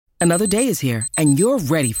Another day is here, and you're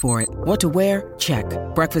ready for it. What to wear? Check.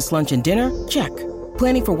 Breakfast, lunch, and dinner? Check.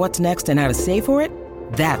 Planning for what's next and how to save for it?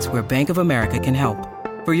 That's where Bank of America can help.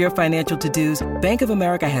 For your financial to-dos, Bank of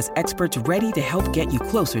America has experts ready to help get you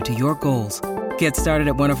closer to your goals. Get started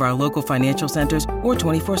at one of our local financial centers or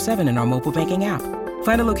 24/7 in our mobile banking app.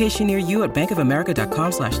 Find a location near you at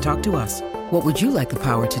bankofamerica.com/talktous. What would you like the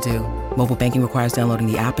power to do? Mobile banking requires downloading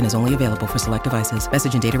the app and is only available for select devices.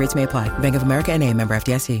 Message and data rates may apply. Bank of America N.A., member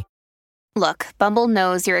FDIC. Look, Bumble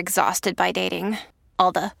knows you're exhausted by dating.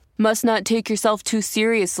 All the must not take yourself too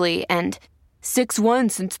seriously and 6'1"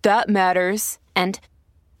 since that matters. And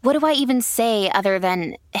what do I even say other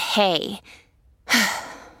than hey?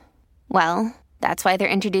 Well, that's why they're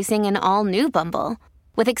introducing an all-new Bumble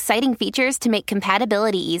with exciting features to make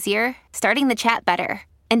compatibility easier, starting the chat better,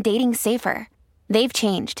 and dating safer. They've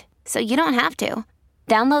changed, so you don't have to.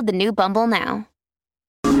 Download the new Bumble now.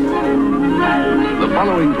 The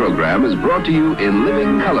following program is brought to you in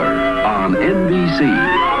living color on NBC.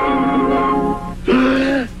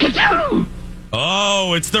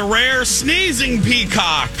 Oh, it's the rare sneezing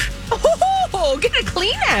peacock. Oh, get a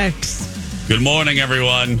Kleenex. Good morning,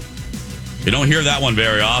 everyone. You don't hear that one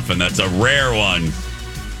very often. That's a rare one.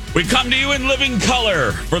 We come to you in living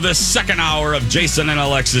color for the second hour of Jason and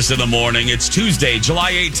Alexis in the morning. It's Tuesday,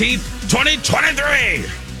 July 18th, 2023.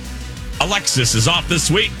 Alexis is off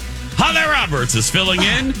this week. Holly Roberts is filling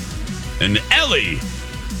in. And Ellie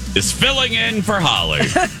is filling in for Holly.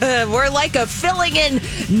 We're like a filling in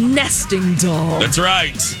nesting doll. That's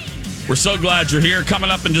right. We're so glad you're here. Coming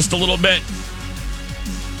up in just a little bit,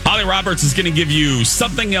 Holly Roberts is going to give you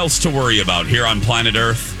something else to worry about here on planet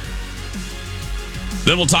Earth.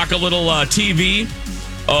 Then we'll talk a little TV.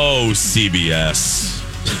 Oh, CBS.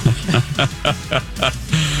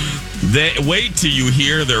 Wait till you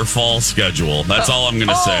hear their fall schedule. That's all I'm going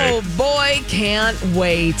to say. Oh, boy, can't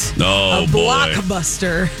wait. Oh, a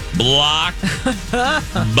blockbuster.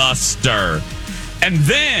 Blockbuster. And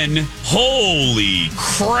then, holy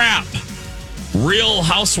crap, Real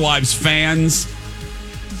Housewives fans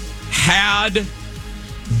had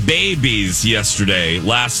babies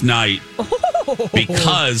last night,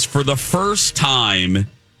 because for the first time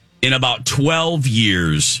in about 12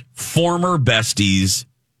 years, former besties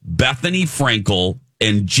Bethany Frankel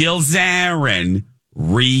and Jill Zarin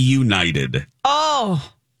reunited. Oh.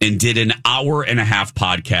 And did an hour-and-a-half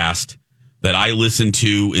podcast that I listened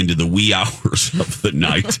to into the wee hours of the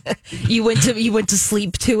night. You went to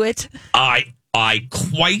sleep to it? I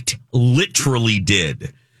quite literally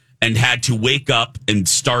did, and had to wake up and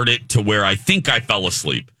start it to where I think I fell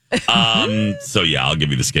asleep. So yeah, I'll give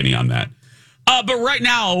you the skinny on that. But right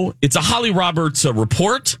now, it's a Holly Roberts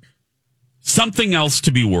report. Something else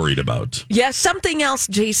to be worried about. Yeah, something else,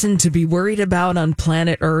 Jason, to be worried about on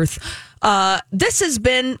planet Earth. This has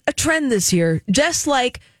been a trend this year, just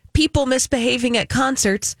like people misbehaving at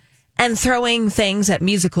concerts and throwing things at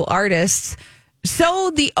musical artists. So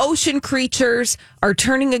the ocean creatures are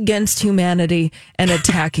turning against humanity and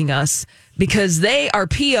attacking us because they are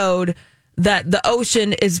PO'd that the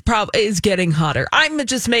ocean is getting hotter. I'm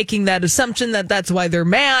just making that assumption that's why they're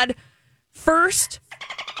mad.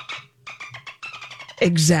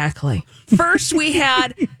 Exactly. First, we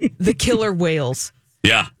had the killer whales.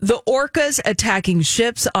 Yeah. The orcas attacking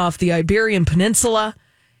ships off the Iberian Peninsula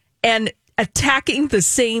and attacking the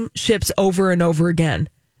same ships over and over again.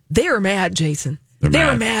 They are mad, Jason. They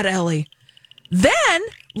were mad, Ellie. Then,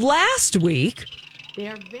 last week,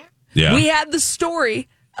 we had the story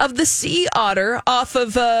of the sea otter off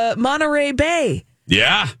of Monterey Bay.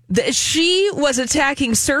 Yeah. She was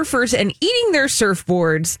attacking surfers and eating their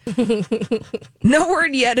surfboards. No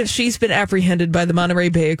word yet if she's been apprehended by the Monterey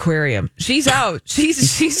Bay Aquarium. She's out.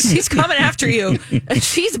 She's coming after you.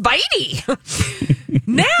 She's bitey.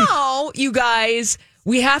 Now, you guys,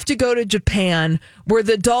 we have to go to Japan, where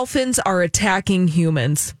the dolphins are attacking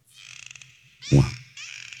humans. Wow.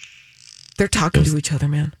 They're talking to each other,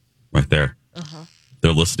 man. Right there. Uh-huh.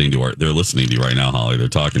 They're listening to you right now, Holly. They're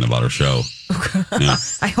talking about our show. Yeah.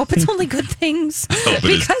 I hope it's only good things,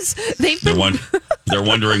 because they're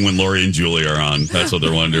wondering when Lori and Julie are on. That's what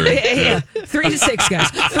they're wondering. Yeah. 3 to 6, guys.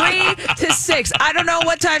 3 to 6. I don't know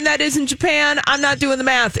what time that is in Japan. I'm not doing the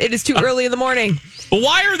math. It is too early in the morning. But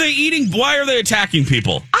why are they attacking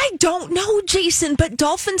people? I don't know, Jason, but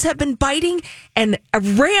dolphins have been biting and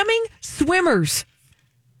ramming swimmers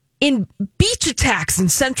in beach attacks in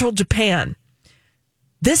central Japan.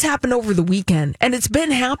 This happened over the weekend, and it's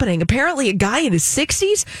been happening. Apparently, a guy in his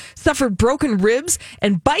 60s suffered broken ribs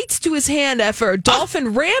and bites to his hand after a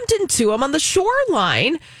dolphin rammed into him on the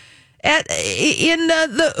shoreline in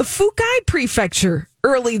the Fukai Prefecture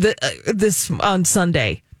early on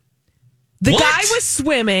Sunday. The What? guy was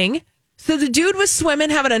swimming. So the dude was swimming,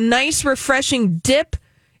 having a nice, refreshing dip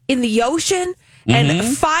in the ocean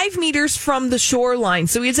and 5 meters from the shoreline.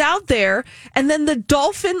 So he's out there, and then the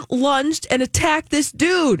dolphin lunged and attacked this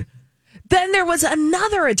dude. Then there was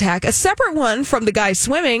another attack, a separate one from the guy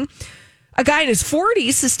swimming. A guy in his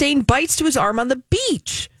 40s sustained bites to his arm on the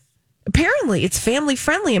beach. Apparently, it's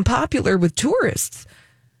family-friendly and popular with tourists.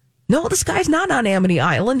 No, this guy's not on Amity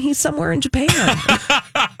Island. He's somewhere in Japan.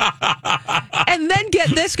 And then get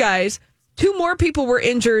this, guys. 2 more people were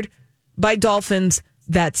injured by dolphins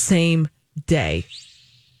that same day.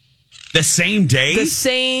 The same day? The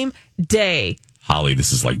same day. Holly,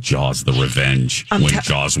 this is like Jaws, the revenge. When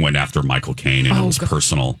Jaws went after Michael Caine and it was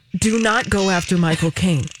personal. Do not go after Michael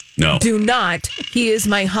Caine. No. Do not. He is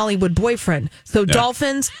my Hollywood boyfriend. So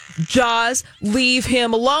Dolphins, Jaws, leave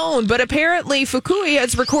him alone. But apparently Fukui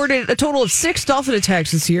has recorded a total of 6 dolphin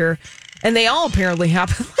attacks this year. And they all apparently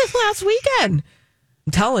happened last weekend.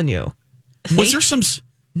 I'm telling you. Was there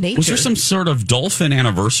some sort of dolphin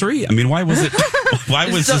anniversary? I mean, why was it? Why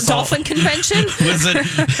was this dolphin convention? Was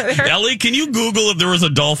it? Ellie, can you Google if there was a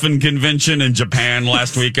dolphin convention in Japan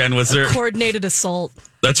last weekend? Was there coordinated assault?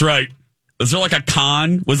 That's right. Was there like a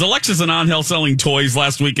con? Was Alexis and Angel selling toys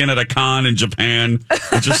last weekend at a con in Japan?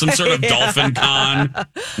 Was there some sort of dolphin con?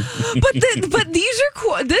 But these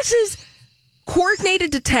are this is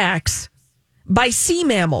coordinated attacks by sea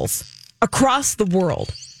mammals across the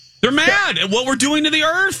world. They're mad at what we're doing to the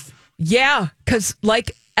earth. Yeah, because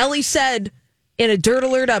like Ellie said in a Dirt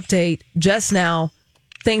Alert update just now,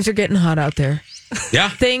 things are getting hot out there. Yeah.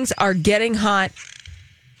 Things are getting hot.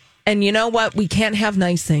 And you know what? We can't have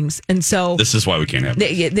nice things. And so this is why we can't have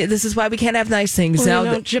this is why we can't have nice things. Well,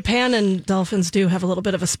 now Japan and dolphins do have a little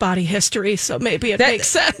bit of a spotty history, so maybe it makes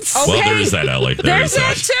sense. Okay. Well, there is that, Ellie. There's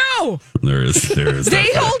that too. There is They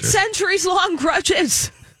hold centuries-long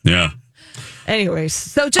grudges. Yeah. Anyways,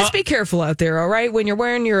 so just be careful out there, all right? When you're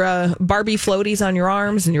wearing your Barbie floaties on your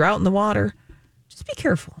arms and you're out in the water, just be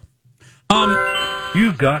careful.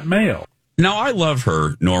 You've got mail. Now, I love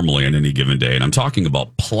her normally on any given day, and I'm talking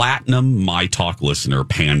about platinum My Talk listener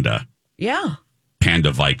Panda. Yeah.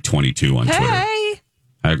 Panda Vike 22 on Twitter.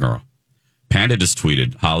 Hey, girl. Panda just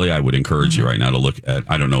tweeted, Holly, I would encourage you right now to look at,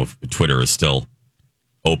 I don't know if Twitter is still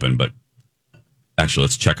open, but actually,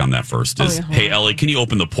 let's check on that first. Hey, Ellie, can you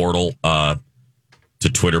open the portal to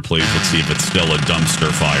Twitter, please? Let's see if it's still a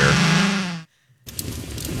dumpster fire.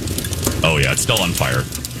 Oh, yeah, it's still on fire.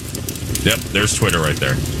 Yep, there's Twitter right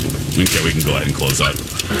there. Okay, we can go ahead and close that.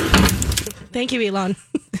 Thank you, Elon.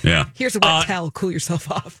 Yeah. Here's a wet towel. Cool yourself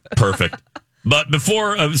off. Perfect. But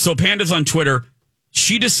before, so Panda's on Twitter.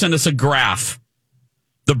 She just sent us a graph.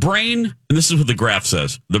 The brain, and this is what the graph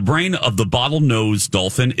says, the brain of the bottlenose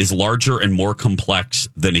dolphin is larger and more complex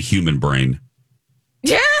than a human brain.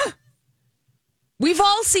 Yeah. We've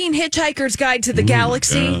all seen Hitchhiker's Guide to the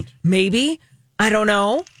Galaxy. Maybe. I don't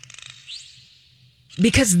know.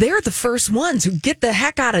 Because they're the first ones who get the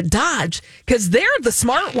heck out of Dodge. Because they're the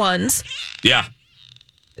smart ones. Yeah.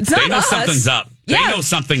 It's not They know us. something's up. They Yeah. know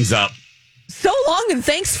something's up. So long and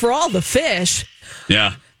thanks for all the fish.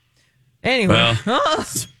 Yeah. Anyway. Well,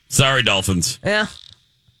 sorry, dolphins. Yeah.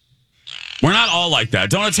 We're not all like that.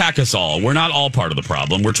 Don't attack us all. We're not all part of the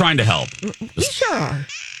problem. We're trying to help. We sure are.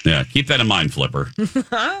 Yeah, keep that in mind, Flipper.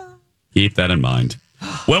 Keep that in mind.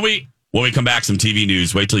 When we come back, some TV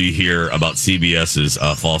news. Wait till you hear about CBS's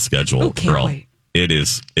fall schedule. Oh, can't wait. It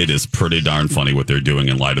is pretty darn funny what they're doing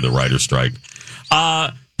in light of the writer's strike.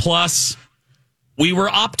 Plus, we were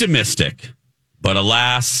optimistic, but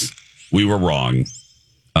alas, we were wrong.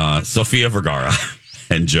 Sofia Vergara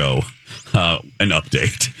and Joe, an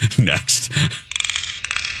update next.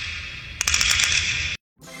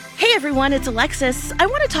 Hey everyone, it's Alexis. I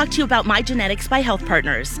want to talk to you about My Genetics by Health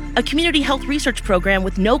Partners, a community health research program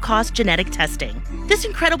with no-cost genetic testing. This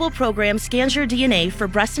incredible program scans your DNA for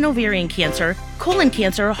breast and ovarian cancer, colon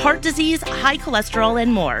cancer, heart disease, high cholesterol,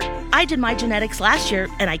 and more. I did My Genetics last year,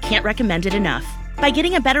 and I can't recommend it enough. By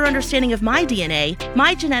getting a better understanding of my DNA,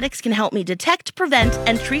 My Genetics can help me detect, prevent,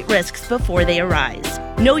 and treat risks before they arise.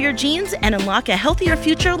 Know your genes and unlock a healthier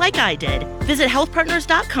future like I did. Visit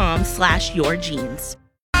healthpartners.com/yourgenes.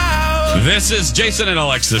 This is Jason and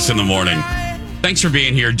Alexis in the morning. Thanks for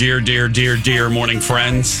being here, dear morning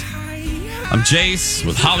friends. I'm Jace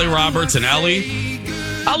with Holly Roberts and Ellie.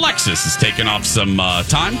 Alexis is taking off some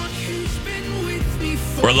time.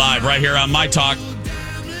 We're live right here on My Talk.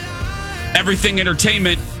 Everything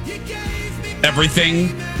entertainment.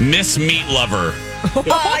 Everything Miss Meat Lover.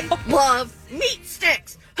 I love meat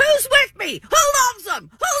sticks. Who's with me? Who loves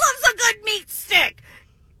them? Who loves a good meat stick?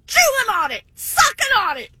 Chewing on it. Sucking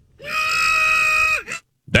on it.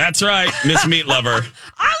 That's right, Miss Meat Lover.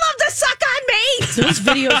 I love to suck on meat. Those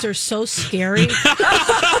videos are so scary.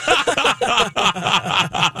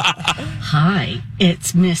 Hi,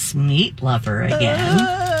 it's Miss Meat Lover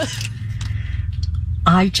again.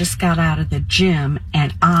 I just got out of the gym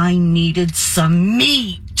and I needed some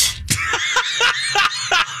meat.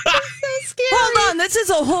 Hold on, this is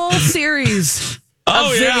a whole series of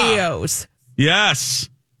videos. Yes,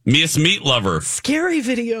 Miss Meat Lover. Scary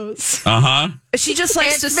videos. Uh-huh. She just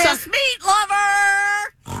likes to It's suck. Miss Meat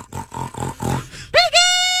Lover.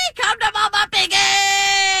 Piggy, come to Mama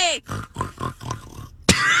Piggy.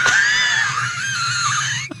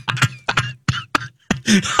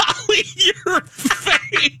 Holly, your face.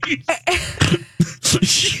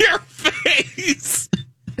 Your face.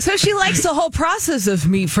 So she likes the whole process of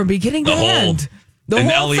meat from beginning to end. The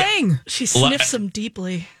whole Ellie, thing. She sniffs them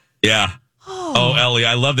deeply. Yeah. Oh, Ellie,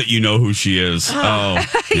 I love that you know who she is. Oh,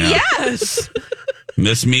 yeah. Yes.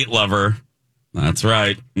 Miss Meat Lover. That's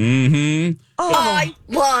right. Mm-hmm. Oh. I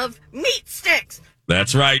love meat sticks.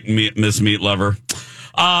 That's right, Miss Meat Lover.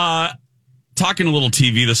 Talking a little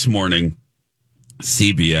TV this morning.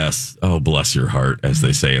 CBS. Oh, bless your heart, as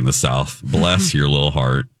they say in the South. Bless your little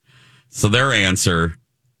heart. So their answer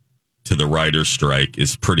to the writer's strike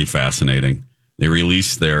is pretty fascinating. They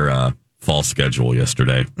released their fall schedule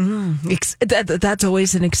yesterday. That's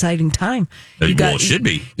always an exciting time. It should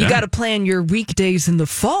be. You got to plan your weekdays in the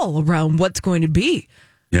fall around what's going to be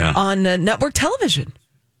on network television.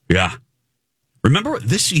 Yeah. Remember,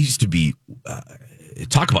 this used to be,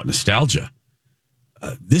 talk about nostalgia.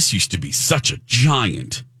 This used to be such a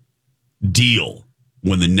giant deal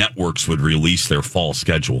when the networks would release their fall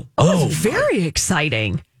schedule. Oh, it's very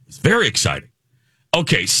exciting. It's very exciting.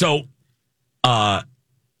 Okay, so let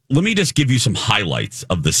me just give you some highlights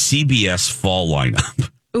of the CBS fall lineup.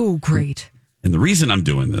 Oh, great. And the reason I'm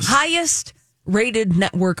doing this. Highest rated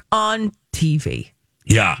network on TV.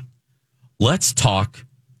 Yeah. Let's talk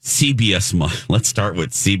CBS. Let's start with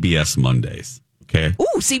CBS Mondays. Okay.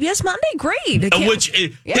 Ooh, CBS Monday, great.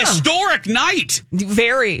 Historic night.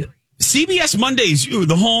 Very. CBS Mondays,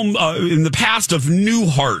 the home in the past of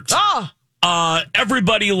Newhart.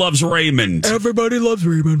 Everybody Loves Raymond. Everybody loves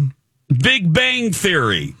Raymond. Big Bang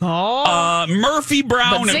Theory. Murphy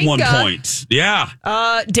Brown Bazinga. at one point. Yeah.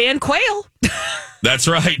 Dan Quayle. That's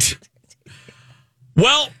right.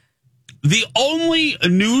 Well, the only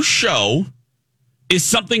new show is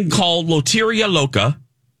something called Loteria Loca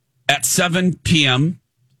at 7 p.m.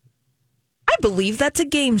 I believe that's a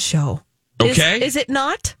game show. Okay. Is it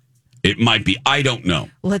not? It might be. I don't know.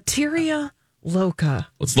 Loteria Loca.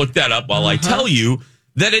 Let's look that up while I tell you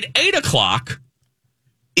that at 8 o'clock,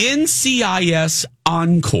 NCIS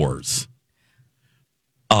Encores.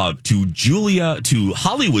 To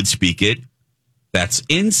Hollywood speak it, that's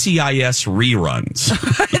NCIS reruns.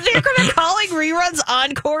 They're going to calling reruns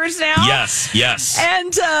encores now? Yes.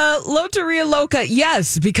 And Loteria Loca,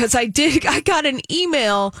 yes, because I got an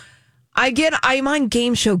email. I'm on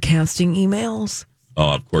game show casting emails.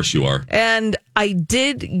 Oh, of course you are. And I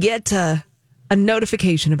did get a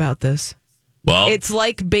notification about this. Well, it's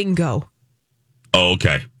like bingo. Oh,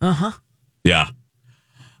 okay. Uh-huh. Yeah.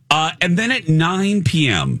 And then at 9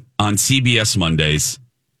 p.m. on CBS Mondays,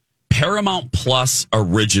 Paramount Plus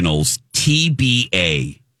Originals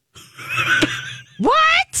TBA.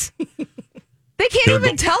 What? They can't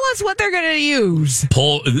even tell us what they're going to use.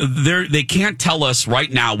 They can't tell us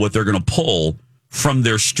right now what they're going to pull from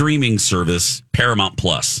their streaming service, Paramount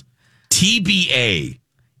Plus. TBA.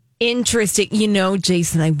 Interesting. You know,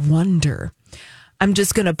 Jason, I wonder. I'm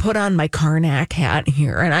just going to put on my Karnak hat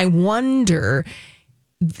here, and I wonder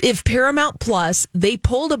if Paramount Plus, they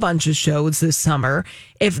pulled a bunch of shows this summer,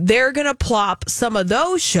 if they're going to plop some of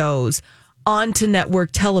those shows onto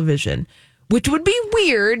network television, which would be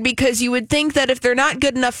weird because you would think that if they're not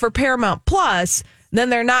good enough for Paramount Plus,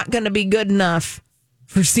 then they're not going to be good enough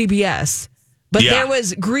for CBS. But there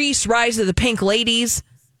was Grease, Rise of the Pink Ladies.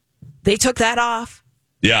 They took that off.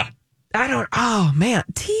 Yeah. Oh, man.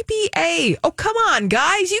 TBA. Oh, come on,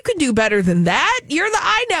 guys. You can do better than that. You're the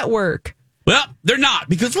iNetwork. Well, they're not,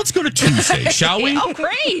 because let's go to Tuesday, shall we? Oh,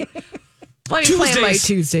 great. Let me plan my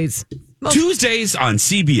Tuesdays. Tuesdays on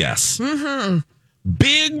CBS. Mm-hmm.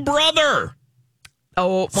 Big Brother.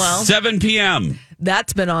 Oh, well. 7 p.m.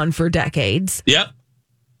 That's been on for decades. Yep.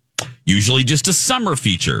 Usually just a summer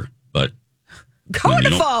feature, but... Going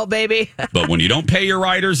to fall, baby. But when you don't pay your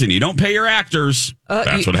writers and you don't pay your actors,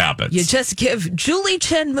 that's what happens. You just give Julie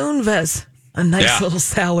Chen Moonves a nice little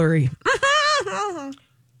salary.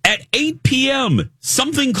 At 8 p.m.,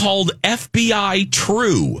 something called FBI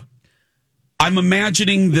True. I'm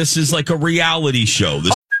imagining this is like a reality show.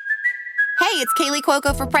 Hey, it's Kaylee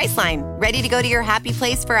Cuoco for Priceline. Ready to go to your happy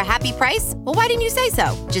place for a happy price? Well, why didn't you say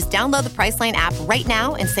so? Just download the Priceline app right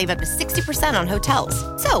now and save up to 60% on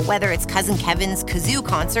hotels. So whether it's Cousin Kevin's Kazoo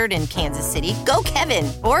Concert in Kansas City, go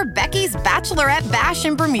Kevin, or Becky's Bachelorette Bash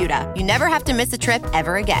in Bermuda, you never have to miss a trip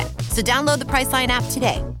ever again. So download the Priceline app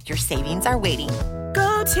today. Your savings are waiting.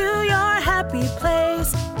 Go to your happy place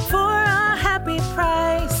for a happy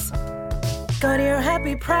price. Go to your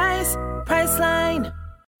happy price, Priceline.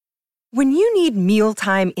 When you need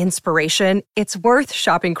mealtime inspiration, it's worth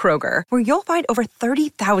shopping Kroger, where you'll find over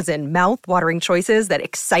 30,000 mouth-watering choices that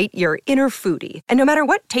excite your inner foodie. And no matter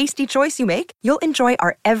what tasty choice you make, you'll enjoy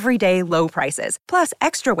our everyday low prices, plus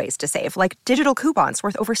extra ways to save, like digital coupons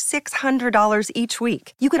worth over $600 each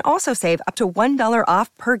week. You can also save up to $1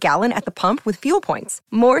 off per gallon at the pump with fuel points.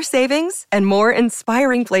 More savings and more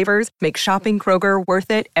inspiring flavors make shopping Kroger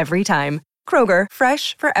worth it every time. Kroger,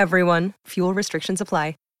 fresh for everyone. Fuel restrictions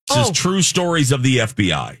apply. This is true stories of the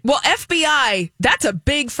FBI. Well, FBI, that's a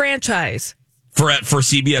big franchise. For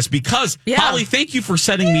CBS, because, Holly, thank you for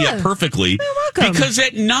setting me up perfectly. You're welcome. Because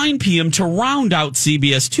at 9 p.m. to round out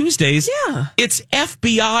CBS Tuesdays, it's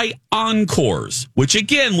FBI Encores, which,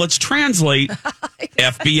 again, let's translate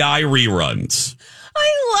FBI reruns.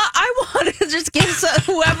 I want to just give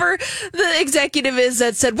whoever the executive is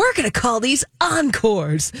that said, we're going to call these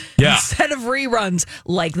encores instead of reruns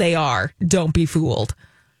like they are. Don't be fooled.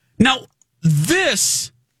 Now,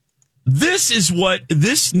 this is what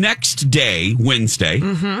this next day, Wednesday,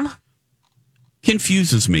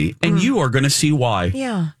 confuses me, and you are going to see why.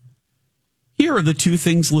 Yeah. Here are the two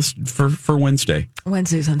things listed for Wednesday.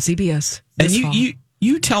 Wednesdays on CBS. And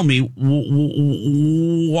you tell me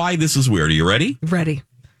why this is weird. Are you ready? Ready.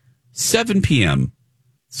 7 p.m.,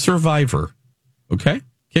 Survivor. Okay?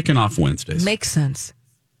 Kicking off Wednesdays. Makes sense.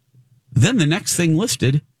 Then the next thing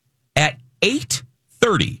listed at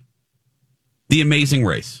 8:30, The Amazing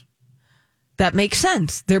Race. That makes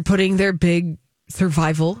sense. They're putting their big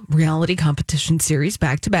survival reality competition series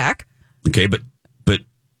back to back. Okay, but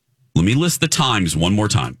let me list the times one more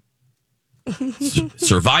time.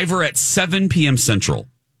 Survivor at 7 p.m. Central,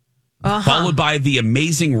 followed by The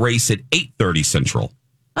Amazing Race at 8:30 Central.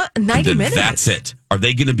 90 minutes. That's it. Are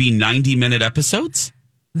they going to be 90-minute episodes?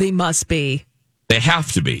 They must be. They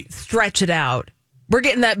have to be. Stretch it out. We're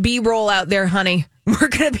getting that B-roll out there, honey. We're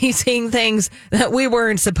going to be seeing things that we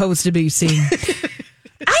weren't supposed to be seeing.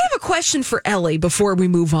 I have a question for Ellie before we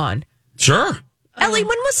move on. Sure. Ellie,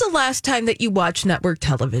 when was the last time that you watched network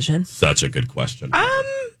television? Such a good question.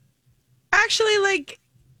 Actually,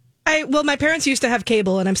 my parents used to have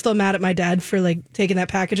cable, and I'm still mad at my dad for taking that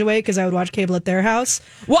package away because I would watch cable at their house.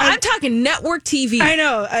 Well, I'm talking network TV. I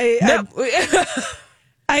know.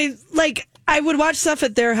 I would watch stuff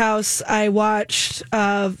at their house. I watched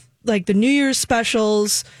the New Year's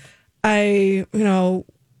specials. I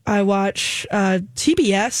watch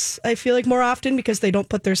TBS. I feel like more often because they don't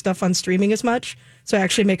put their stuff on streaming as much. So I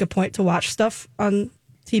actually make a point to watch stuff on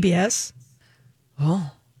TBS.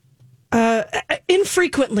 Oh.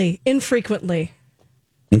 Infrequently.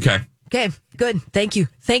 Okay. Okay, good. Thank you.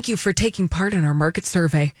 Thank you for taking part in our market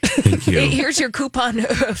survey. Thank you. Here's your coupon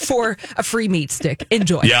for a free meat stick.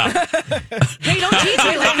 Enjoy. Yeah. Hey, don't tease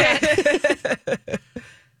me like that.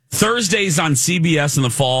 Thursdays on CBS in the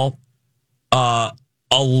fall, a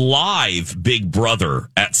live Big Brother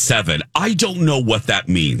at 7. I don't know what that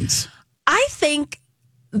means. I think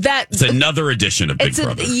that it's another edition of Big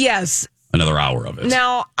Brother. Yes. Another hour of it.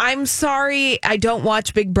 Now, I'm sorry I don't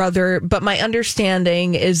watch Big Brother, but my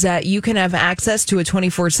understanding is that you can have access to a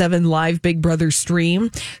 24/7 live Big Brother stream.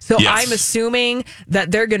 So I'm assuming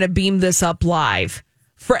that they're going to beam this up live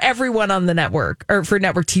for everyone on the network or for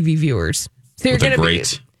network TV viewers. So you're going to be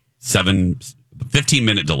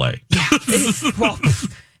 15-minute delay. Yeah. Well,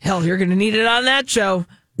 hell, you're going to need it on that show.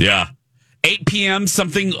 Yeah. 8 p.m.,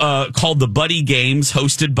 something called The Buddy Games,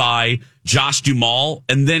 hosted by Josh Duhamel.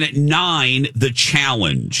 And then at 9, The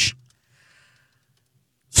Challenge.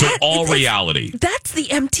 So reality. That's the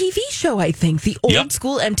MTV show, I think. The old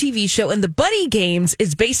school MTV show. And The Buddy Games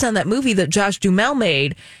is based on that movie that Josh Duhamel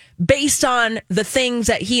made, based on the things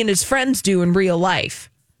that he and his friends do in real life.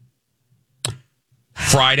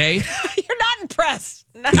 Friday. You're not impressed.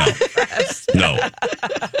 No.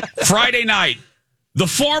 Friday night. The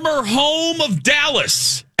former home of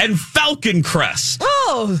Dallas and Falcon Crest.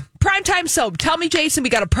 Oh, primetime soap. Tell me, Jason, we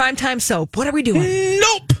got a primetime soap. What are we doing?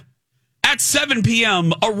 Nope. At 7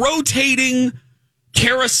 p.m., a rotating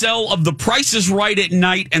carousel of The Price is Right at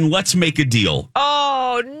night and Let's Make a Deal.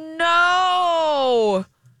 Oh, no.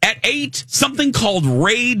 At 8, something called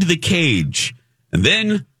Raid the Cage. And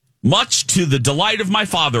then, much to the delight of my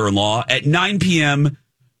father-in-law, at 9 p.m.,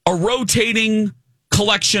 a rotating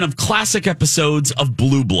collection of classic episodes of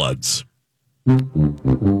Blue Bloods.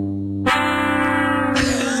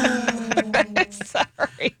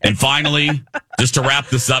 Sorry. And finally, just to wrap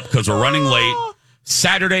this up, because we're running late,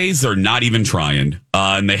 Saturdays, they're not even trying,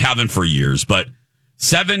 and they haven't for years, but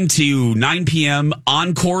 7 to 9 p.m.,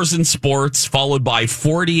 encores in sports, followed by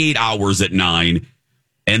 48 hours at 9.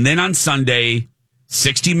 And then on Sunday,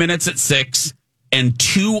 60 minutes at 6 and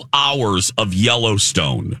 2 hours of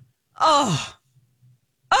Yellowstone. Oh,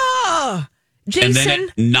 Jason. And then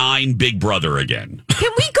at 9, Big Brother again.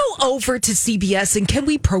 Can we go over to CBS and can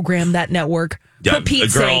we program that network for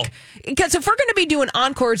Pete's sake? Because if we're going to be doing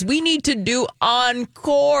encores, we need to do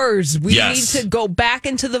encores. We need to go back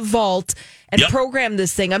into the vault and program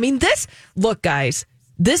this thing. I mean, look, guys,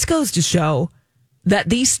 this goes to show that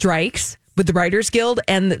these strikes with the Writers Guild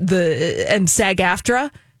and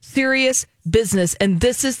SAG-AFTRA, serious business. And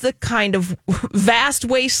this is the kind of vast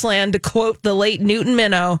wasteland, to quote the late Newton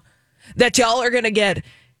Minow, that y'all are going to get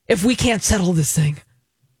if we can't settle this thing.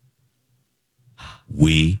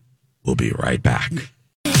 We will be right back.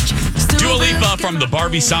 Dua Lipa from the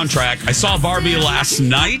Barbie soundtrack. I saw Barbie last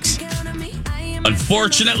night.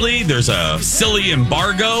 Unfortunately, there's a silly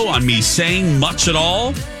embargo on me saying much at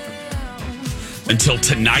all until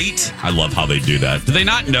tonight. I love how they do that. Do they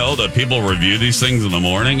not know that people review these things in the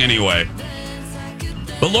morning? Anyway.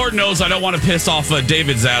 But Lord knows I don't want to piss off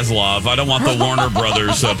David Zaslav. I don't want the Warner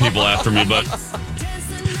Brothers people after me. But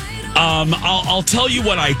I'll tell you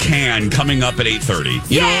what I can coming up at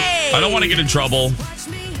 8:30. You know, I don't want to get in trouble,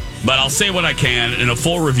 but I'll say what I can in a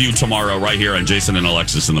full review tomorrow right here on Jason and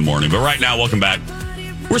Alexis in the Morning. But right now, welcome back.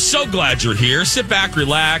 We're so glad you're here. Sit back,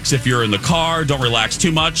 relax. If you're in the car, don't relax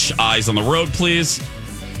too much. Eyes on the road, please.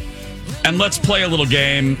 And let's play a little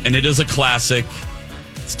game, and it is a classic.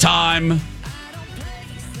 It's time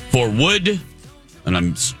for Wood, and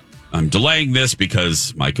I'm delaying this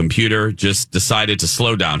because my computer just decided to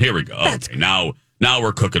slow down. Here we go. Okay, now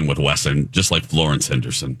we're cooking with Wesson, just like Florence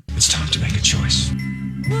Henderson. It's time to make a choice.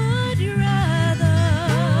 Would you rather?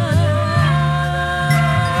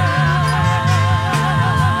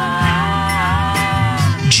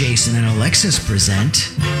 Jason and Alexis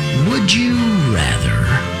present Would You Rather?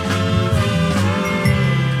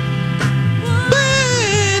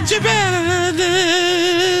 Would you rather?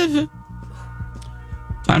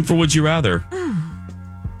 Time for Would You Rather.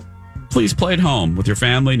 Please play at home with your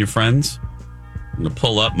family and your friends. I'm going to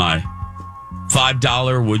pull up my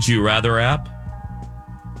 $5 Would You Rather app.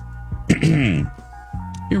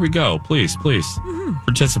 Here we go. Please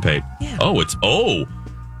participate. Yeah.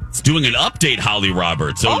 It's doing an update, Holly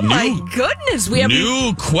Roberts. So my goodness. We have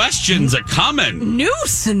new questions are coming. New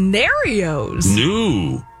scenarios.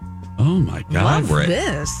 Oh, my God. Love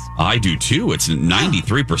this. I do, too. It's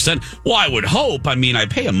 93%. Well, I would hope. I mean, I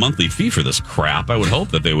pay a monthly fee for this crap. I would hope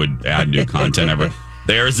that they would add new content.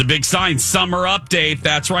 There's a big sign. Summer update.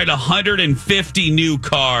 That's right. 150 new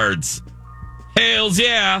cards. Hails,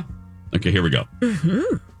 yeah. Okay, here we go.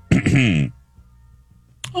 Mm-hmm.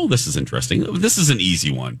 Oh, this is interesting. This is an easy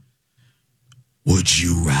one. Would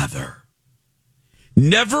you rather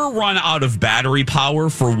never run out of battery power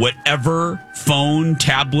for whatever phone,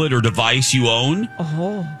 tablet, or device you own?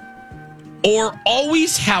 Or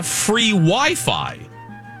always have free Wi-Fi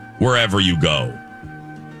wherever you go?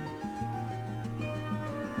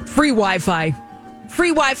 Free Wi-Fi.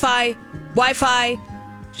 Free Wi-Fi. Wi-Fi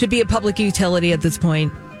should be a public utility at this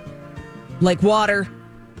point. Like water.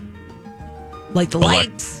 Like the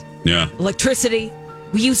lights. Yeah. Electricity.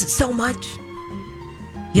 We use it so much.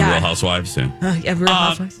 Yeah. Real Housewives, yeah. Yeah, Real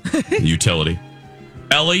Housewives. Utility.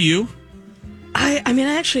 Ellie, you? I mean,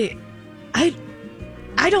 actually, I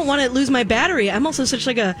don't want to lose my battery. I'm also such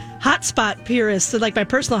like a hotspot purist. So like my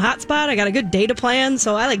personal hotspot, I got a good data plan,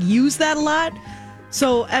 so I like use that a lot.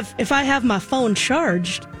 So if I have my phone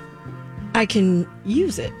charged, I can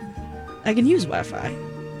use it. I can use Wi-Fi,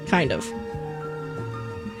 kind of.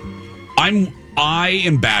 I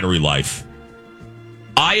am battery life.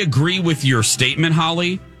 I agree with your statement,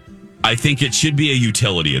 Holly. I think it should be a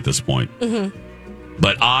utility at this point. Mm-hmm.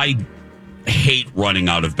 But I hate running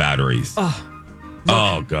out of batteries.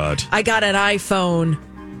 Oh, God. I got an iPhone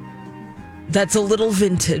that's a little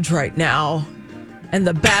vintage right now, and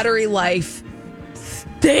the battery life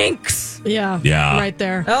stinks. Yeah. Right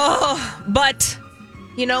there. Oh, but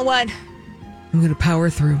you know what? I'm going to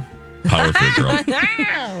power through. Power through,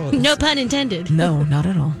 girl. No pun intended. No, not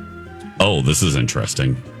at all. Oh, this is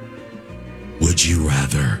interesting. Would you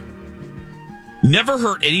rather never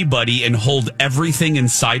hurt anybody and hold everything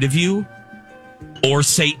inside of you, or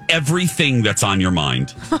say everything that's on your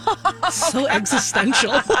mind? So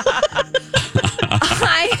existential.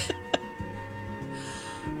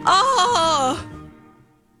 Oh.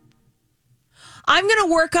 I'm going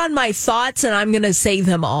to work on my thoughts and I'm going to say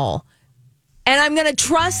them all. And I'm going to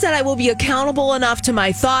trust that I will be accountable enough to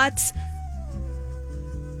my thoughts.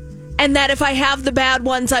 And that if I have the bad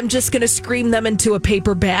ones, I'm just going to scream them into a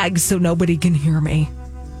paper bag so nobody can hear me.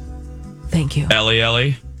 Thank you.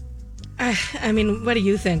 Ellie? I mean, what do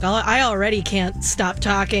you think? I already can't stop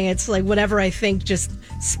talking. It's like whatever I think just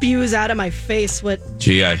spews out of my face.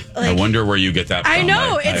 Gee, I wonder where you get that from. I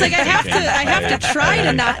know. I have to try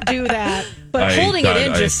to not do that. But holding it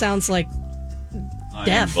in just sounds like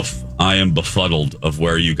death. I am befuddled of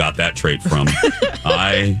where you got that trait from.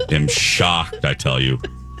 I am shocked, I tell you.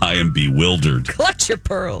 I am bewildered. Clutch your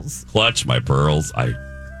pearls. Clutch my pearls.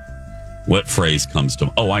 What phrase comes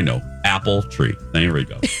to... Oh, I know. Apple tree. There we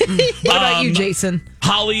go. What about you, Jason?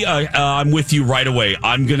 Holly, I'm with you right away.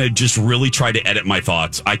 I'm going to just really try to edit my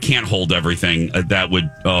thoughts. I can't hold everything. That would...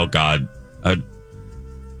 Oh, God.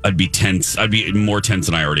 I'd be tense. I'd be more tense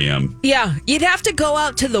than I already am. Yeah. You'd have to go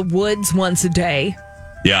out to the woods once a day.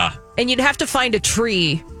 Yeah. And you'd have to find a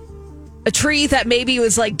tree. A tree that maybe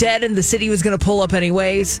was like dead and the city was going to pull up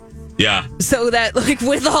anyways. Yeah. So that like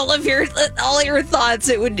with all your thoughts,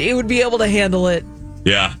 it would be able to handle it.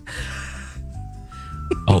 Yeah.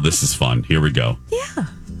 Oh, this is fun. Here we go. Yeah.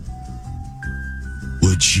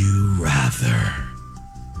 Would you rather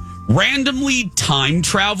randomly time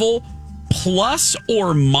travel plus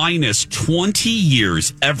or minus 20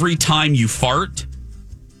 years every time you fart?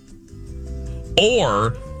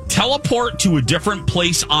 Or teleport to a different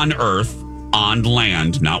place on Earth, on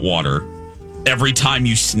land, not water, every time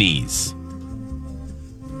you sneeze?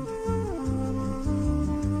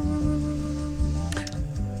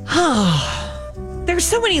 There's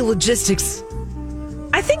so many logistics.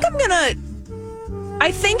 I think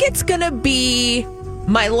it's gonna be,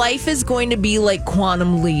 my life is going to be like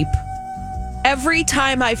Quantum Leap. Every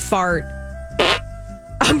time I fart,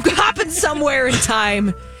 I'm hopping somewhere in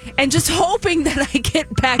time and just hoping that I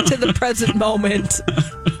get back to the present moment.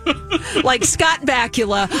 Like Scott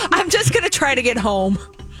Bakula, I'm just going to try to get home.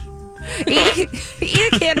 Eat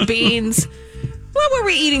a can of beans. What were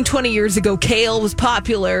we eating 20 years ago? Kale was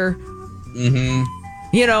popular. Mm-hmm.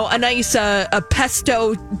 You know, a nice a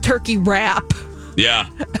pesto turkey wrap. Yeah.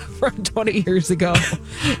 From 20 years ago.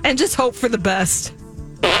 And just hope for the best.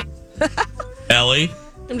 Ellie?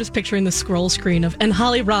 I'm just picturing the scroll screen of, and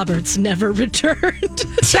Holly Roberts never returned.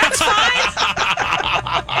 That's fine.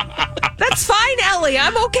 That's fine, Ellie.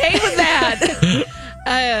 I'm okay with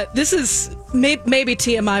that. This is maybe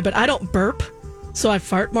TMI, but I don't burp, so I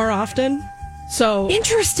fart more often. So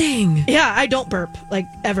interesting. Yeah, I don't burp like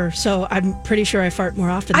ever, so I'm pretty sure I fart more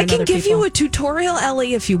often. I than can other give people. you a tutorial,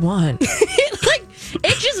 Ellie, if you want.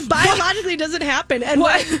 It just biologically doesn't happen, and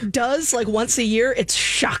when it does, like once a year, it's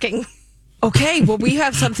shocking. Okay, well, we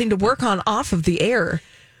have something to work on off of the air.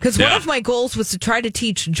 Because one of my goals was to try to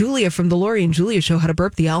teach Julia from the Lori and Julia show how to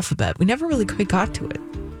burp the alphabet. We never really quite got to it.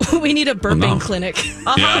 We need a burping clinic.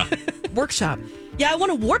 Yeah. Workshop. Yeah, I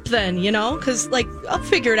want to warp then, you know, because like I'll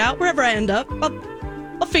figure it out wherever I end up.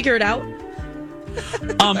 I'll figure it out.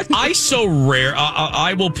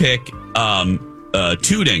 I will pick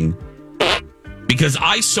tooting because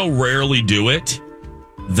I so rarely do it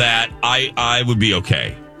that I would be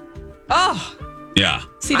okay. Oh. Yeah.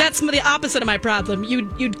 See, that's the opposite of my problem.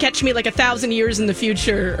 You'd catch me like 1,000 years in the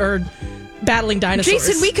future or battling dinosaurs.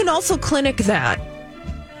 Jason, we can also clinic that.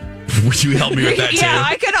 Would you help me with that too? Yeah,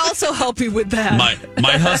 I could also help you with that.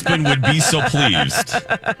 My husband would be so pleased.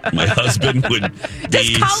 My husband would be...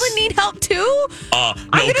 Does Colin need help too? I'm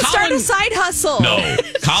going to start a side hustle. No,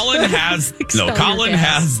 Colin has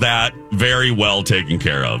has that very well taken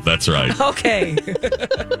care of. That's right. Okay.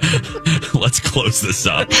 Let's close this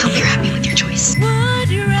up. I hope you're happy with your choice. Would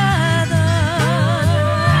you rather?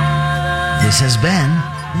 This has been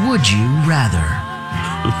Would You Rather?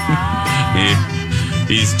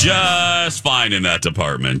 He's just fine in that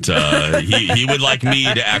department. He would like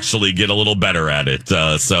me to actually get a little better at it.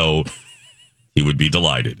 So he would be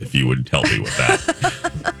delighted if you would help me with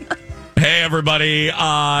that. Hey, everybody.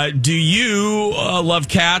 Do you love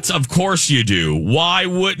cats? Of course you do. Why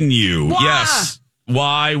wouldn't you? Why? Yes.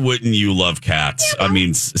 Why wouldn't you love cats? I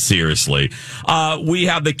mean, seriously. We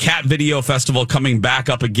have the Cat Video Festival coming back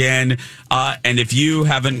up again. And if you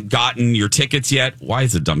haven't gotten your tickets yet, why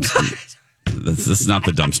is it dumpster? This is not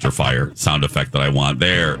the dumpster fire sound effect that I want.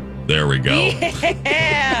 There we go.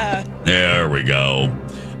 Yeah. There we go.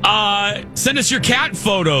 Send us your cat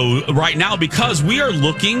photo right now because we are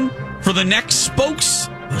looking for the next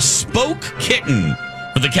spoke kitten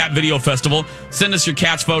for the Cat Video Festival. Send us your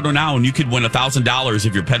cat's photo now and you could win $1,000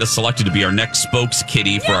 if your pet is selected to be our next spokes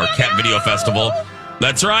kitty for our Cat Video Festival.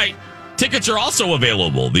 That's right. Tickets are also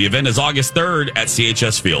available. The event is August 3rd at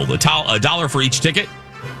CHS Field. $1 for each ticket.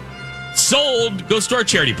 Sold goes to our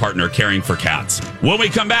charity partner, Caring for Cats. When we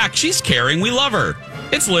come back, she's caring. We love her.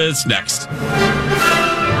 It's Liz next.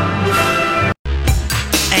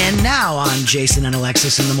 And now on Jason and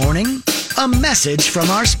Alexis in the Morning, a message from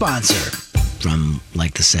our sponsor from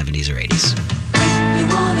like the 70s or 80s. You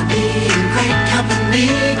want to be in great company?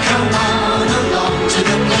 Come on along to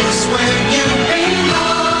the place where you belong.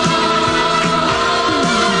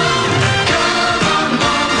 Come on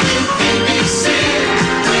along with ABC.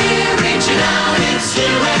 We're reaching out, it's you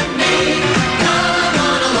and me. Come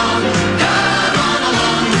on along with ABC.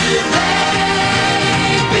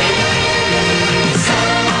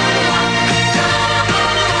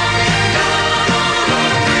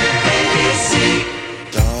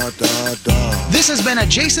 This has been a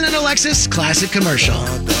Jason and Alexis classic commercial.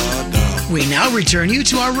 We now return you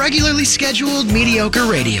to our regularly scheduled mediocre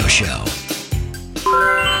radio show.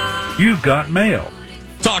 You've got mail.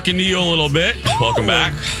 Talking to you a little bit. Welcome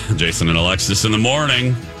back. Jason and Alexis in the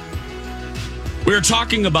morning. We were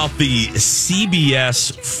talking about the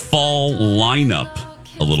CBS fall lineup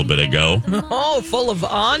a little bit ago. Oh, full of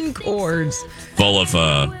encores. Full of,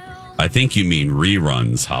 I think you mean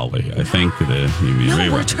reruns, Holly. I think that you mean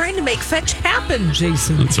reruns. We're trying to make fetch happen,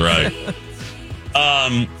 Jason. That's right.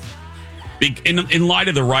 In light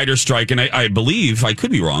of the writer's strike, and I believe, I could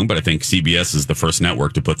be wrong, but I think CBS is the first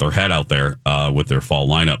network to put their head out there with their fall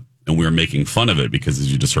lineup. And we were making fun of it because,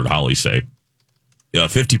 as you just heard Holly say,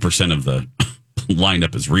 50% of the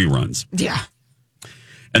lineup is reruns. Yeah.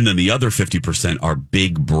 And then the other 50% are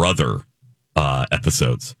Big Brother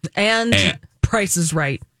episodes. And Price is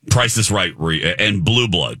Right. Price is Right and Blue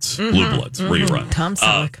Bloods. Blue Bloods rerun. Tom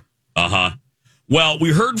Selleck. Well,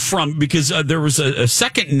 we heard from, because there was a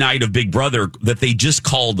second night of Big Brother that they just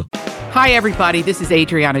called. Hi, everybody. This is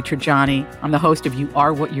Adriana Trajani. I'm the host of You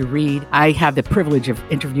Are What You Read. I have the privilege of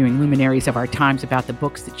interviewing luminaries of our times about the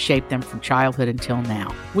books that shaped them from childhood until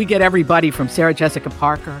now. We get everybody from Sarah Jessica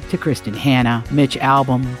Parker to Kristen Hanna, Mitch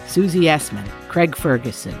Albom, Susie Essman, Craig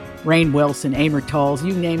Ferguson, Rainn Wilson, Amor Tolls,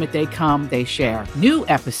 you name it, they come, they share. New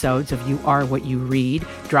episodes of You Are What You Read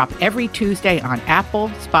drop every Tuesday on Apple,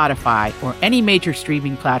 Spotify, or any major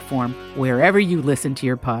streaming platform wherever you listen to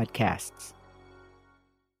your podcasts.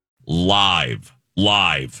 Live.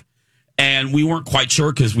 And we weren't quite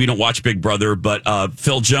sure because we don't watch Big Brother, but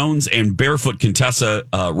Phil Jones and Barefoot Contessa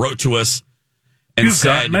wrote to us and You've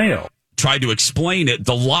said, got mail. Tried to explain it.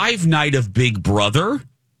 The live night of Big Brother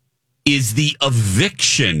is the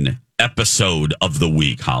eviction episode of the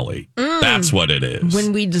week, Holly. That's what it is.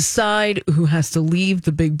 When we decide who has to leave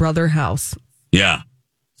the Big Brother house. Yeah.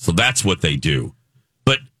 So that's what they do.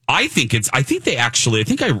 But I think I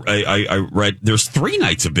read there's 3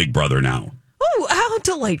 nights of Big Brother now. Oh, how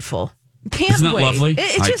delightful. Can't Isn't that wait. lovely?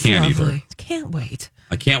 It's just I can't lovely. either. Can't wait.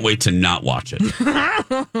 I can't wait to not watch it.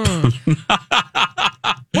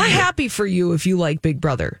 We're happy for you if you like Big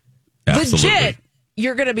Brother. Absolutely. Legit,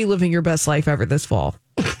 you're going to be living your best life ever this fall.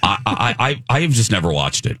 I have just never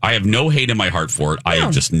watched it. I have no hate in my heart for it. I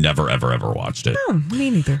have just never, ever, ever watched it. No, me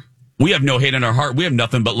neither. We have no hate in our heart. We have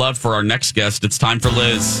nothing but love for our next guest. It's time for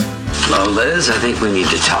Liz. Hello, Liz. I think we need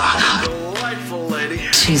to talk. Delightful lady.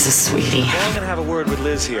 She's a sweetie. Well, I'm going to have a word with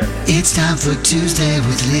Liz here. It's time for Tuesday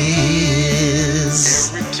with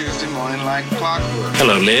Liz. Every Tuesday morning like clockwork.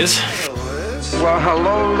 Hello, Liz. Well,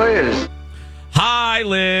 hello, Liz. Hi,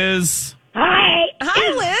 Liz. Hi.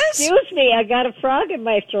 Hi, Liz. Excuse me, I got a frog in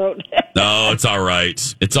my throat. No, it's all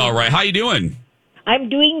right. It's all right. How you doing? I'm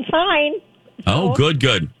doing fine. Oh, good.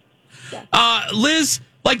 Liz,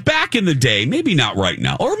 like back in the day, maybe not right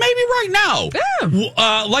now, or maybe right now,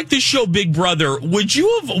 like the show Big Brother, would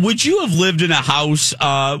you have lived in a house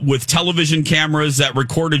with television cameras that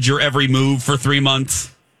recorded your every move for 3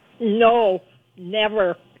 months? No,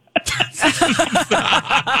 never.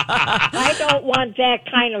 I don't want that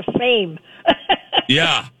kind of fame.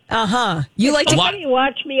 Yeah. You like to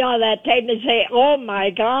watch me on that tape and say, "Oh my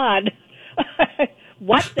God,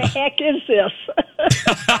 what the heck is this?"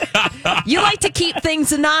 You like to keep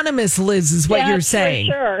things anonymous, Liz, is what you're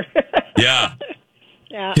saying. For sure. Yeah.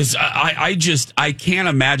 Yeah. Because I can't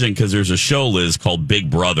imagine, because there's a show, Liz, called Big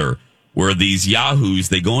Brother, where these yahoos,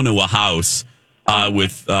 they go into a house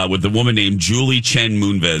with a woman named Julie Chen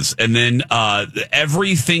Moonves, and then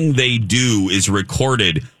everything they do is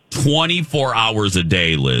recorded 24 hours a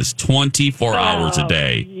day, Liz. 24 hours a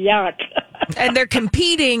day. Yuck. And they're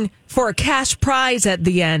competing for a cash prize at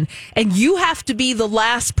the end, and you have to be the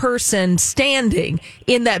last person standing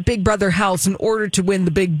in that Big Brother house in order to win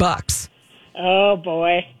the big bucks. Oh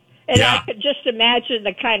boy. And I could just imagine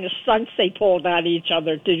the kind of stunts they pulled on each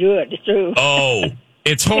other to do it, too. Oh,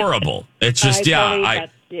 it's horrible. It's just,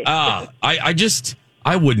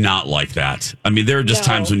 I would not like that. I mean, there are just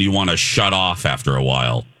times when you want to shut off after a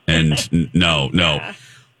while. And no.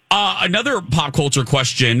 Another pop culture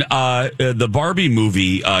question. The Barbie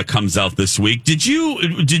movie comes out this week. Were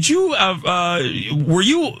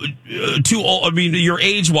you too old? I mean, your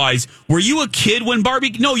age wise, were you a kid when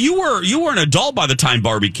Barbie? No, you were an adult by the time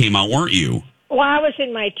Barbie came out, weren't you? Well, I was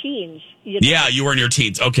in my teens. Yeah, you were in your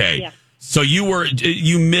teens. Okay. Yeah. So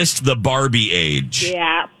you missed the Barbie age.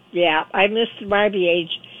 Yeah. I missed the Barbie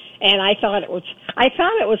age. And I thought it was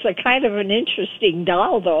a kind of an interesting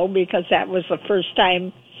doll, though, because that was the first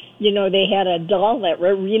time, they had a doll that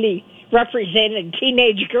really represented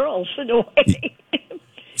teenage girls in a way.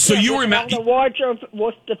 So you remember the wardrobe,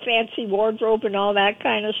 with the fancy wardrobe and all that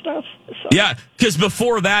kind of stuff. So. Yeah, because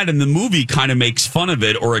before that, and the movie kind of makes fun of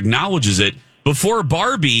it or acknowledges it. Before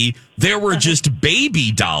Barbie, there were just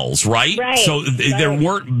baby dolls, right? So there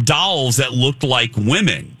weren't dolls that looked like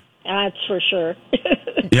women. That's for sure.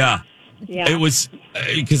 Yeah. It was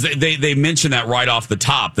because they mentioned that right off the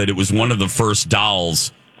top, that it was one of the first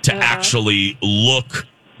dolls to actually look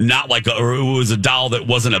not like or it was a doll that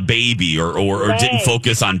wasn't a baby or didn't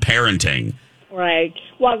focus on parenting. Right.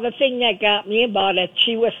 Well, the thing that got me about it,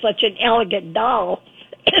 she was such an elegant doll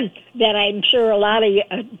that I'm sure a lot of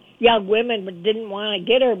young women didn't want to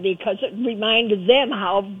get her because it reminded them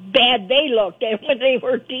how bad they looked when they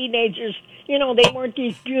were teenagers. They weren't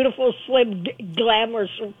these beautiful, slim, glamorous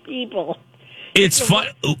people. It's fun.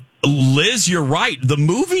 Liz, you're right. The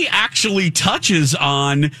movie actually touches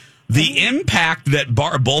on the impact that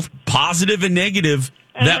both positive and negative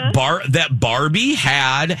that Barbie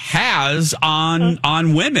has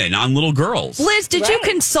on women, on little girls. Liz, did you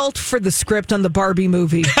consult for the script on the Barbie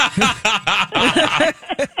movie? So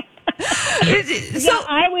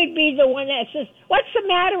I would be the one that says, "What's the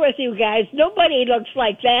matter with you guys? Nobody looks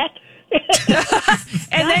like that."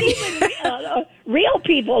 And not even real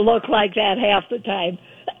people look like that half the time.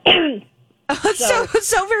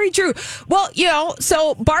 So very true. Well,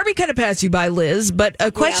 so Barbie kind of passed you by, Liz, but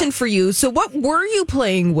a question for you. So what were you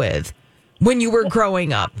playing with when you were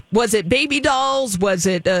growing up? Was it baby dolls? Was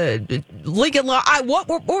it Lincoln Law?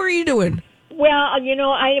 What were you doing? Well,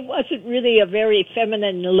 I wasn't really a very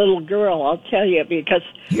feminine little girl, I'll tell you, because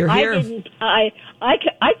I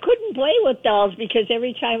couldn't play with dolls because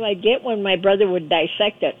every time I get one, my brother would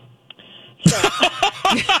dissect it. So.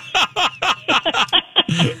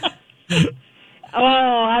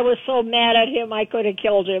 I was so mad at him, I could have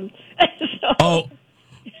killed him.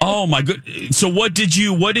 Oh my good. So what did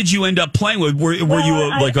you end up playing with? Were you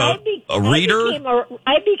a reader?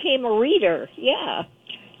 I became a reader. Yeah.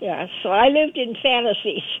 Yeah, so I lived in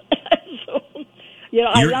fantasies. So,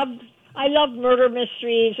 I loved murder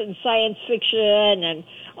mysteries and science fiction and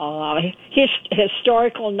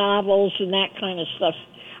historical novels and that kind of stuff.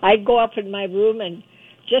 I'd go up in my room and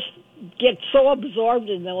just get so absorbed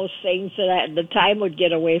in those things that the time would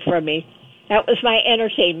get away from me. That was my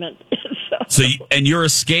entertainment. So your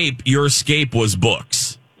escape was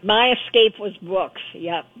books. My escape was books.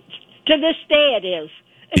 Yeah, to this day it is.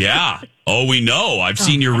 Yeah. Oh, we know. I've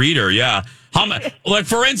seen your reader. Yeah.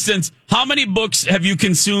 For instance, how many books have you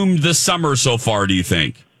consumed this summer so far, do you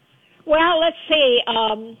think? Well, let's see.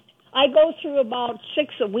 I go through about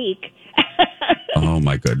 6 a week. Oh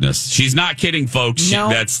my goodness. She's not kidding, folks. No.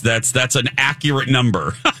 That's an accurate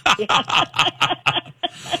number.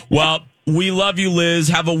 Well, we love you, Liz.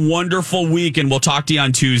 Have a wonderful week, and we'll talk to you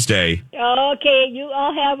on Tuesday. Okay. You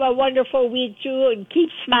all have a wonderful week, too, and keep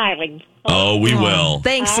smiling. Oh, we will.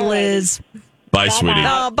 Thanks, Liz. Bye, sweetie.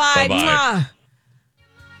 Oh, bye. Bye-bye.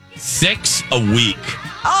 6 a week.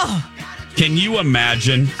 Oh. Can you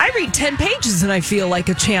imagine? I read 10 pages and I feel like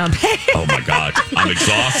a champ. Oh, my God. I'm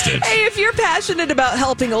exhausted. Hey, if you're passionate about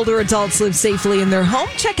helping older adults live safely in their home,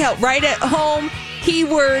 check out Right at Home,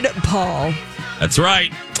 keyword Paul. That's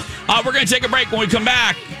right. We're going to take a break. When we come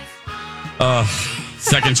back,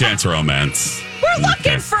 second chance romance. We're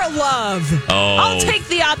looking for love. Oh. I'll take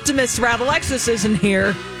the optimist route. Alexis isn't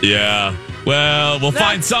here. Yeah. Well, we'll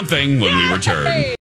find something when we return.